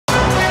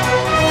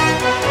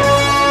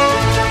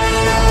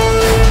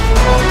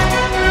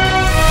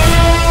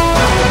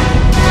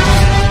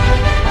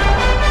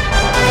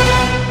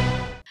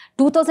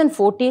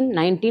2014,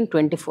 19,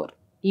 24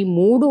 ఈ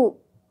 3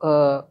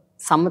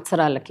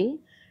 సంవత్సరాలకి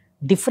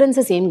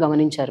డిఫరెన్సెస్ ఏం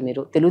గమనించారు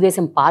మీరు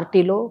తెలుగుదేశం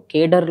పార్టీలో,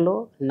 కేడర్లో,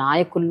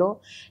 నాయకుల్లో?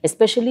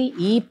 ఎస్పెషల్లీ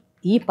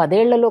ఈ 10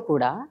 ఏళ్లలో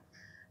కూడా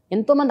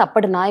ఎంతోమంది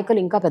అప్పటి నాయకులు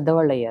ఇంకా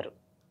పెద్దవాళ్ళు అయ్యారు,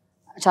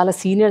 చాలా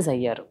సీనియర్స్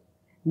అయ్యారు.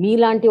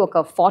 మీలాంటి ఒక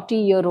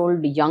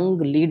 40-year-old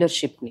యంగ్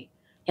లీడర్షిప్ని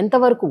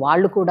ఎంతవరకు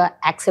వాళ్ళు కూడా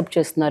యాక్సెప్ట్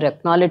చేస్తున్నారు,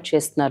 అక్నాలెడ్జ్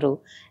చేస్తున్నారు,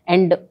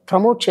 అండ్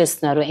ప్రమోట్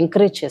చేస్తున్నారు,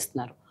 ఎంకరేజ్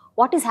చేస్తున్నారు?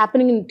 What is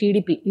happening in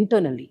TDP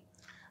internally?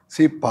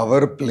 See,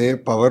 power play,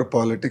 power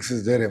politics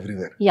is there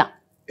everywhere. Yeah.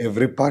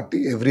 Every party,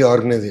 every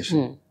organization,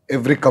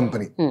 every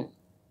company.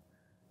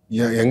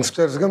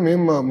 యంగ్స్టర్స్గా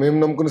మేము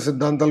నమ్ముకున్న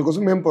సిద్ధాంతాల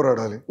కోసం మేము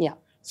పోరాడాలి.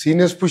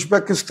 సీనియర్స్ పుష్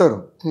బ్యాక్ ఇస్తారు,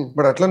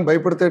 బట్ అట్లని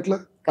భయపడితే ఎట్లా,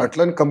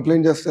 అట్లని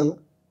కంప్లైంట్ చేస్తే ఎలా?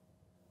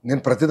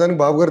 నేను ప్రతిదానికి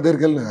బాబు గారి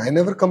దగ్గరికి వెళ్ళిన, ఐ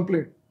నెవర్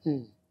కంప్లైంట్.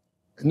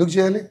 ఎందుకు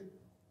చేయాలి?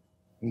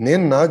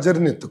 నేను నా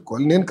జర్నీ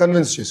ఎత్తుక్కోవాలి, నేను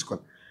కన్విన్స్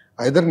చేసుకోవాలి.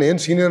 ఐదర్ నేను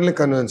సీనియర్ని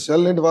కన్విన్స్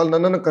చేయాలి, లేదంటే వాళ్ళు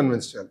నన్ను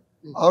కన్విన్స్ చేయాలి.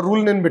 ఆ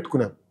రూల్ నేను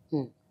పెట్టుకున్నాను,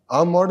 ఆ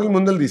మోడల్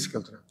ముందర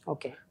తీసుకెళ్తున్నాను.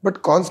 బట్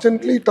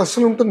కాన్స్టెంట్లీ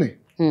టస్సులు ఉంటుంది.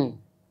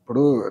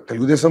 ఇప్పుడు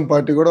తెలుగుదేశం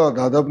పార్టీ కూడా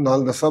దాదాపు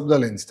 4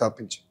 దశాబ్దాలు అయింది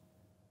స్థాపించి.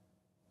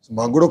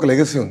 మాకు కూడా ఒక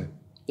లెగసీ ఉంది,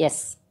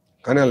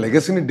 కానీ ఆ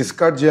లెగసీని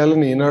డిస్కార్డ్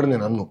చేయాలని ఈనాడు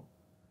నేను అన్ను.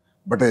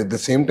 But at the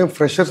same time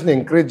ఫ్రెషర్స్ని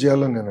encourage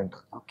చేయాలని నేను అంట.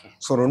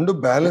 సో 2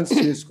 బ్యాలెన్స్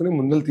చేసుకుని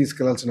ముందర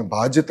తీసుకెళ్లాల్సిన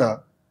బాధ్యత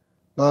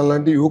నా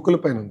లాంటి యువకుల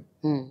పైన ఉంది.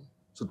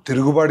 సో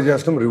తిరుగుబాటు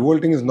చేస్తాం,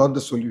 revolting is not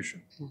the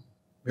solution.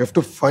 We have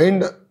to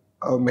find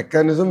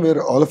mechanism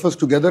wear all of us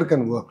together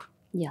can work.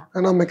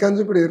 And a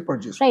mechanism ఇప్పుడు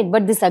ఏర్పాటు చేస్తాం. Right,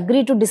 but this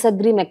agree to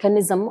disagree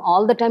mechanism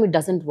all the time it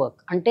doesn't work.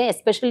 అంటే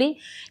especially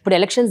ఇప్పుడు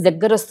elections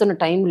దగ్గర వస్తున్న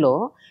టైంలో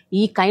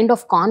ఈ kind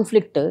of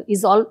conflict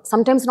is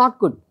sometimes not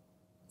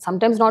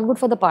good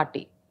for the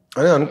party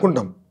అని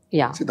అనుకుంటాం.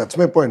 See, that's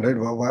my point, right?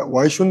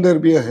 Why shouldn't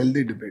there be a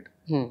healthy debate?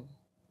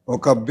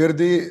 ఒక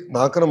అభ్యర్థి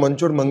నాకన్నా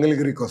మంచోడు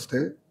మంగళగిరికి వస్తే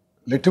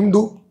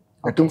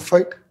let him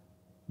fight,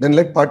 then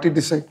let party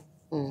decide.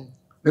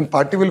 Then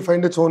party will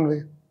find its own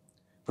way.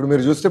 ఇప్పుడు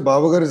మీరు చూస్తే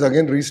బాబు గారు is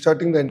again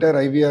restarting the entire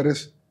IVRS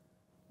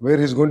where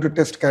he's going to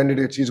test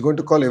candidates. He's going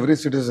to call every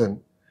citizen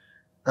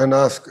and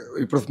ask,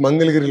 ఇప్పుడు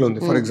మంగళగిరిలో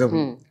ఉంది for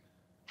example,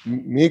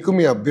 మీకు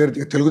మీ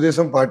అభ్యర్థి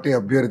Telugu Desam party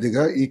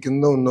అభ్యర్థిగా ఈ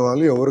కింద ఉన్న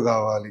వాళ్ళు ఎవరు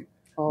కావాలి?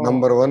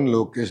 Number 1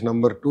 Lokesh,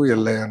 number 2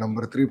 Ellaiah,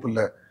 number 3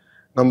 Pullaiah,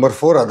 number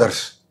 4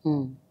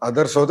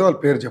 others అవుతే వాళ్ళ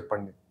పేరు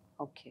చెప్పండి.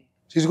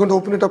 She's going to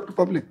open it up to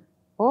public.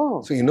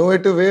 So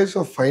innovative ways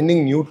of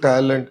finding new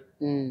talent.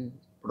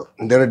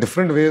 There are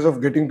different ways of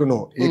getting to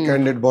know A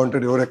candidate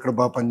బాగుంటాడు, ఎవరు ఎక్కడ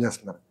బాగా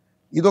పనిచేస్తున్నారు.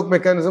 ఇది ఒక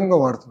మెకానిజంగా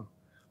వాడుతున్నాం.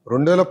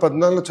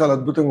 2014లో చాలా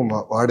అద్భుతంగా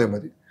వాడాము.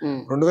 అది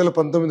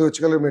 2019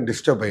 వచ్చి మేము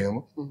డిస్టర్బ్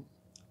అయ్యాము,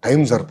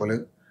 టైం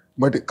సరిపోలేదు.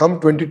 But come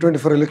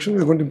 2024 election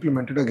we going to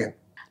implement it again.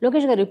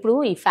 Lokesh గారు, ఇప్పుడు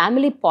ఈ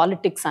ఫ్యామిలీ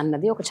పాలిటిక్స్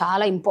అన్నది ఒక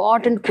చాలా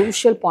important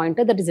crucial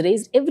point that is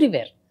raised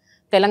everywhere.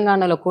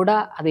 తెలంగాణలో కూడా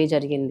అదే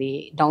జరిగింది,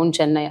 డౌన్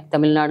చెన్నై,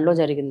 తమిళనాడులో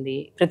జరిగింది,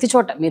 ప్రతి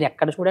చోట మీరు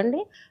ఎక్కడ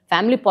చూడండి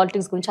ఫ్యామిలీ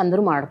పాలిటిక్స్ గురించి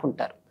అందరూ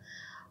మాట్లాడుకుంటారు.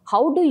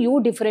 How do you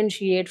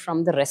differentiate from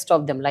the rest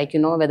of them? Like,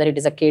 whether it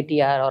is a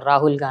KTR or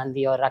Rahul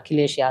Gandhi or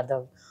Akhilesh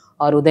Yadav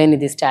or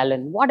Udayanidhi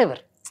Stalin, whatever.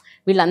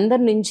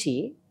 వీళ్ళందరి నుంచి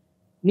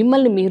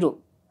మిమ్మల్ని మీరు,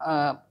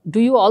 do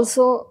you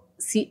also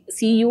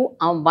see you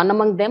one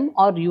among them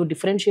or you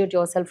differentiate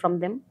yourself from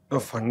them?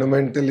 No,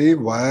 fundamentally,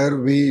 why are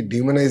we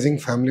demonizing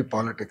family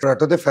politics?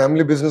 అట్టే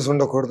family business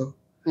ఉండకూడదు,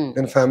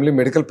 నేను family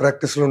medical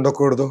ప్రాక్టీస్లో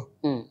ఉండకూడదు,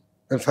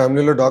 నేను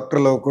ఫ్యామిలీలో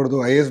డాక్టర్లు అవ్వకూడదు,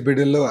 ఐఏఎస్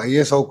బిడ్డల్లో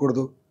ఐఏఎస్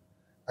అవ్వకూడదు,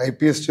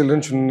 IPS children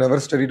should never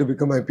study to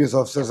become IPS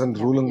officers and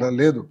rule ఉందా?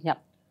 లేదు.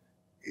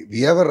 We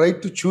have a right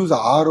to choose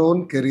our own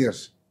careers.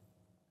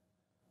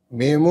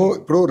 మేము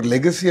ఇప్పుడు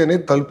లెగసీ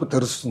అనేది తలుపు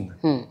తెరుస్తుంది,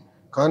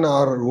 కానీ ఆ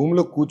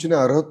రూమ్లో కూర్చునే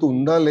అర్హత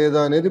ఉందా లేదా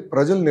అనేది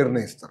ప్రజలు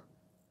నిర్ణయిస్తారు.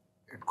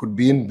 ఇట్ కుడ్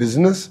బి ఇన్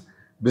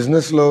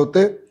బిజినెస్లో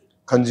అయితే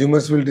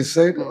consumers will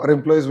decide are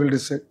employees will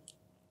decide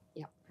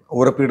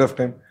over a period of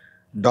time.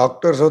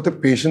 Doctors అయితే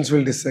పేషెంట్స్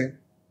విల్ డిసైడ్.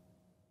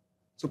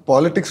 సో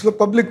పాలిటిక్స్లో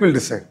పబ్లిక్ విల్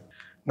డిసైడ్.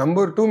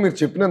 నంబర్ 2, మీరు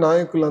చెప్పిన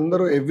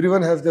నాయకులందరూ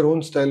everyone has their own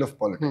style of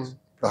politics.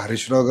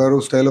 Harish Rao గారు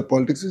style of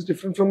politics is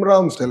different from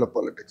Ram style of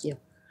politics.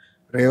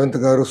 Revanth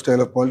గారు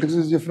style of politics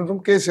is different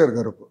from KCR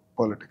గారు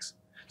politics.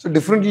 So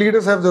different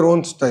leaders have their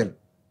own style.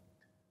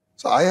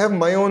 So I have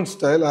my own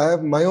style, I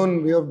have my own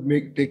way of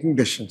taking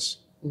decisions,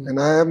 and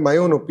I have my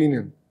own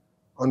opinion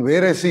on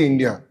where I see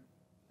India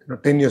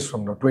 10 years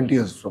from now, 20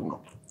 years from now.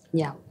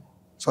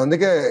 So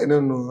అందుకే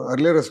నేను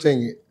earlier was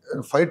saying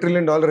 $5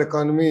 trillion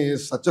economy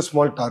is such a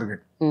small target.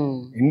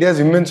 India has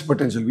immense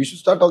potential. We should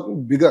start talking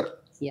bigger.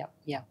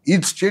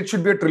 Each state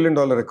should be a $1 trillion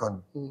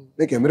economy.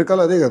 Like America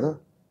lo ade kada.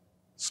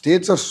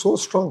 States are so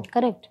strong.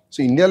 Correct. So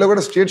India lo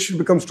kuda states should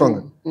become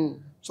stronger.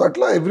 So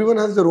atla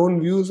everyone has their own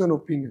views and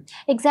opinions.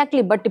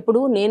 Exactly. But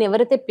ఇప్పుడు నేను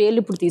ఎవరైతే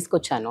పేర్లు ఇప్పుడు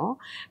తీసుకొచ్చానో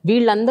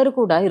వీళ్ళందరూ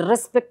కూడా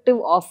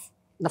irrespective of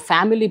the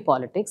family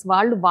politics,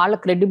 వాళ్ళ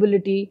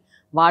credibility,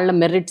 వాళ్ళ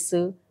merits,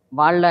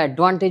 వాళ్ళ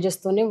అడ్వాంటేజెస్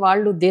తోనే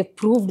వాళ్ళు they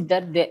proved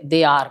that they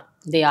are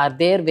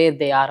there where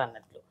they are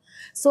అన్నట్లు.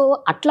 సో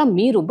అట్లా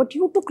మీరు, but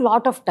you took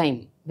lot of time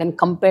when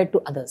compare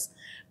to others.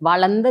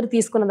 వాళ్ళందరూ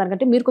తీసుకున్న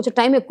దానికంటే మీరు కొంచెం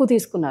టైం ఎక్కువ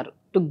తీసుకున్నారు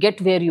to get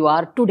where you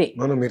are today.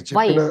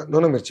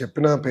 మీరు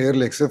చెప్పిన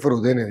పేర్లు except for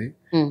Udhayanidhi,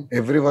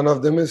 every one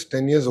of them is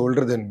 10 years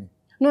older than me.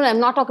 No, I'm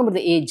not talking about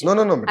the age. No.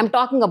 I'm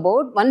talking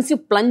about once you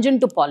plunge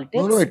into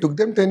politics. No, it took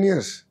them 10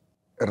 years.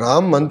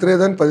 Ram మంత్రి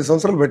ఏదని 10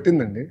 సంవత్సరాలు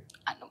పెట్టిందండి.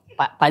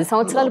 10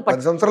 సంవత్సరాలు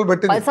 10 సంవత్సరాలు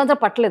పెట్టింది. 10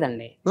 సంవత్సరాలు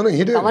పట్టలేదండి.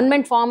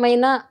 Government form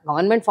అయిన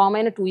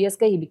 2 years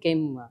గా he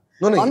became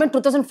గవర్నమెంట్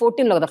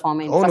 2014 లో కదా ఫామ్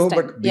అయింది. No,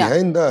 but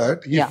behind that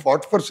he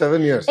fought for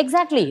 7 years.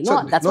 Exactly. No,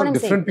 that's what I'm saying.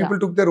 Different people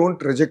took their own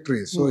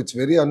trajectories, so it's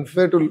very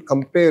unfair to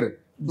compare.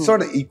 It's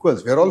not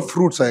equals. We're all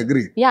fruits, I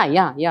agree.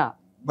 Yeah.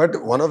 But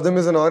one of them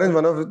is an orange,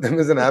 one of them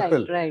is an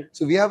apple. Right.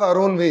 So we have our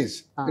own ways,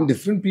 and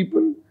different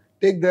people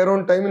take their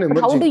own time in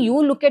emerging. But how do you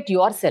look at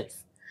yourself?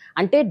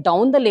 Ante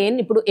down the lane,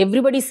 ఇప్పుడు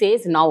everybody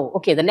says now,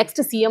 okay, the next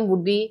CM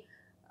would be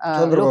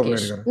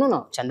Lokesh. No,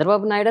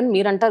 Chandrababu Naidu అని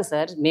మీరు అంటారు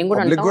sir, మేము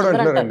కూడా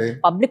అంటాం,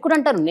 public కూడా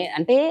అంటారు.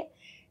 అంటే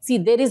see,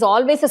 there is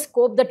always a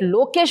scope that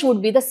Lokesh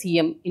would be the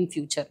CM in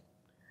future.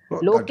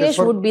 Lokesh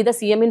would be the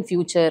CM in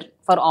future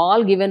for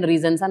all given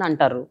reasons అని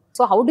అంటారు.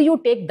 So how do you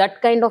take that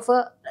kind of a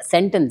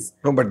sentence?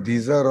 No, but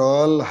these are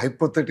all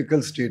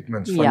hypothetical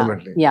statements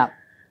fundamentally. Yeah.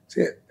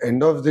 See,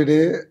 end of the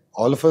day,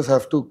 all of us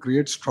have to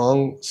create strong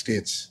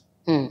states.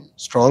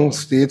 Strong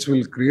states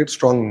will create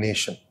strong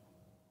nation.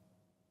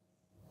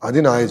 అది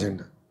నా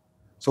agenda.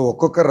 So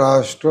ఒక్కొక్క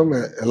రాష్ట్రం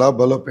ఎలా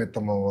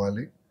బలోపేతం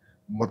అవ్వాలి,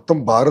 మొత్తం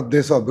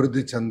భారతదేశం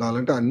అభివృద్ధి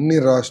చెందాలంటే అన్ని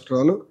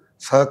రాష్ట్రాలు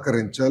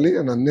సహకరించాలి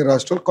అండ్ అన్ని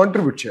రాష్ట్రాలు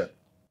కాంట్రిబ్యూట్ చేయాలి.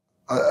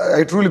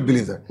 I truly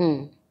believe that.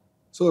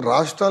 So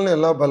రాష్ట్రాలను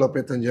ఎలా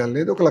బలోపేతం చేయాలి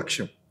అనేది ఒక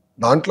లక్ష్యం.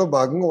 దాంట్లో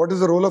భాగంగా what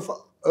is the role of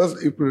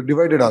ఇప్పుడు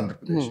డివైడెడ్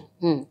ఆంధ్రప్రదేశ్.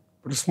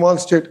 ఇప్పుడు small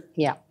state,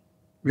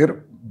 we are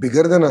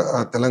bigger than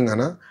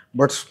Telangana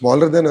but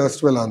smaller then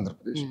erstwhile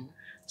Andhra Pradesh.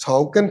 So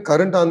how can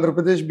current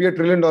Andhra Pradesh B $1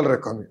 trillion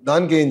economy?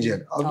 దానికి ఏం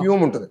చేయాలి? ఆ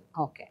వ్యూహం ఉంటుంది.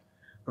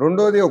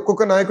 రెండోది,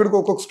 ఒక్కొక్క నాయకుడికి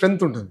ఒక్కొక్క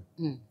స్ట్రెంగ్త్ ఉంటుంది.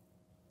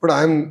 ఇప్పుడు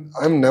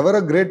I'm never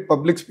a great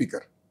public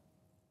speaker,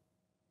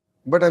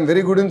 but I'm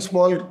very good in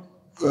small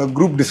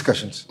group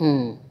discussions.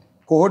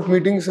 Cohort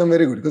meetings I'm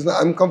very good because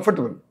I'm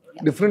comfortable.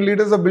 Different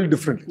leaders are built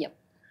differently.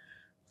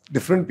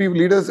 Different people,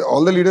 leaders,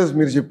 all the leaders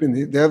meer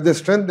cheppindi, they have their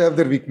strength, they have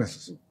their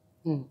weaknesses.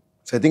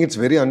 So I think it's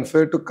very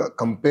unfair to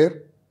compare.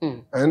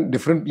 And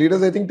different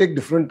leaders, I think, take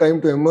different time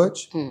to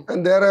emerge, and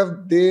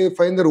they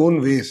find their own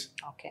ways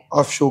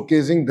of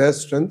showcasing their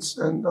strengths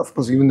and of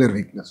course even their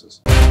weaknesses.